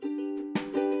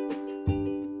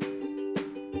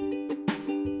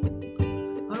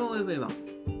everyone.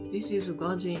 This is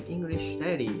Gaijin English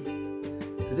Daily.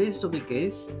 Today's topic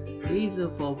is Reason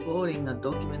for Failing a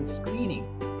Document Screening.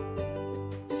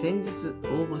 先日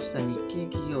応募した日系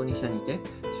企業2社にて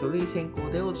書類選考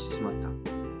で落ちてしまっ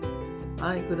た。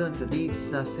I couldn't reach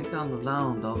the second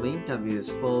round of interviews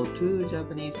for two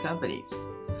Japanese companies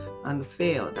and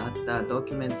failed at the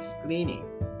document screening.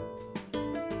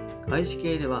 外資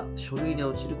系では書類で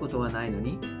落ちることはないの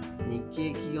に日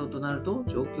系企業となると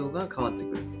状況が変わって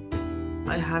くる。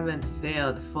I haven't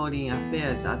failed foreign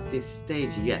affairs at this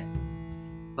stage yet,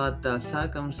 but the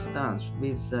circumstance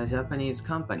with the Japanese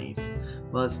companies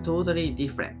was totally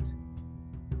different.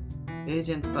 エー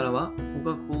ジェントからは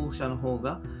他候補者の方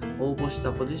が応募し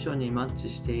たポジションにマッチ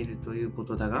しているというこ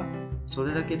とだが、そ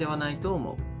れだけではないと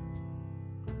思う。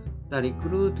The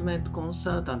recruitment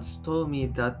consultants told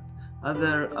me that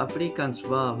other applicants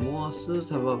were more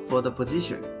suitable for the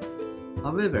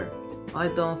position.However, I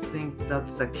don't think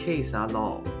that's the case at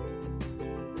all.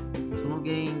 その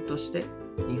原因として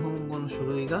日本語の書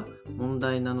類が問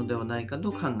題なのではないかと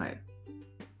考える。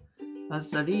As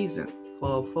the reason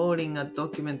for failing a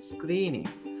document screening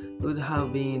would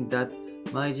have been that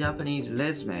my Japanese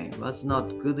resume was not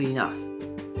good enough.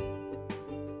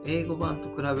 英語版と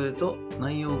比べると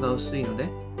内容が薄いので、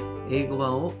英語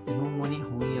版を日本語に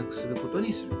翻訳すること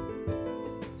にする。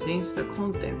Since the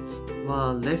contents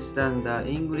were less than the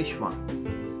English one,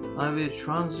 I will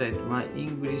translate my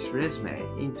English resume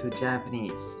into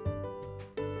Japanese.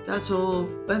 That's all.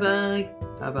 Bye bye.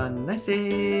 Have a nice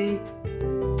day.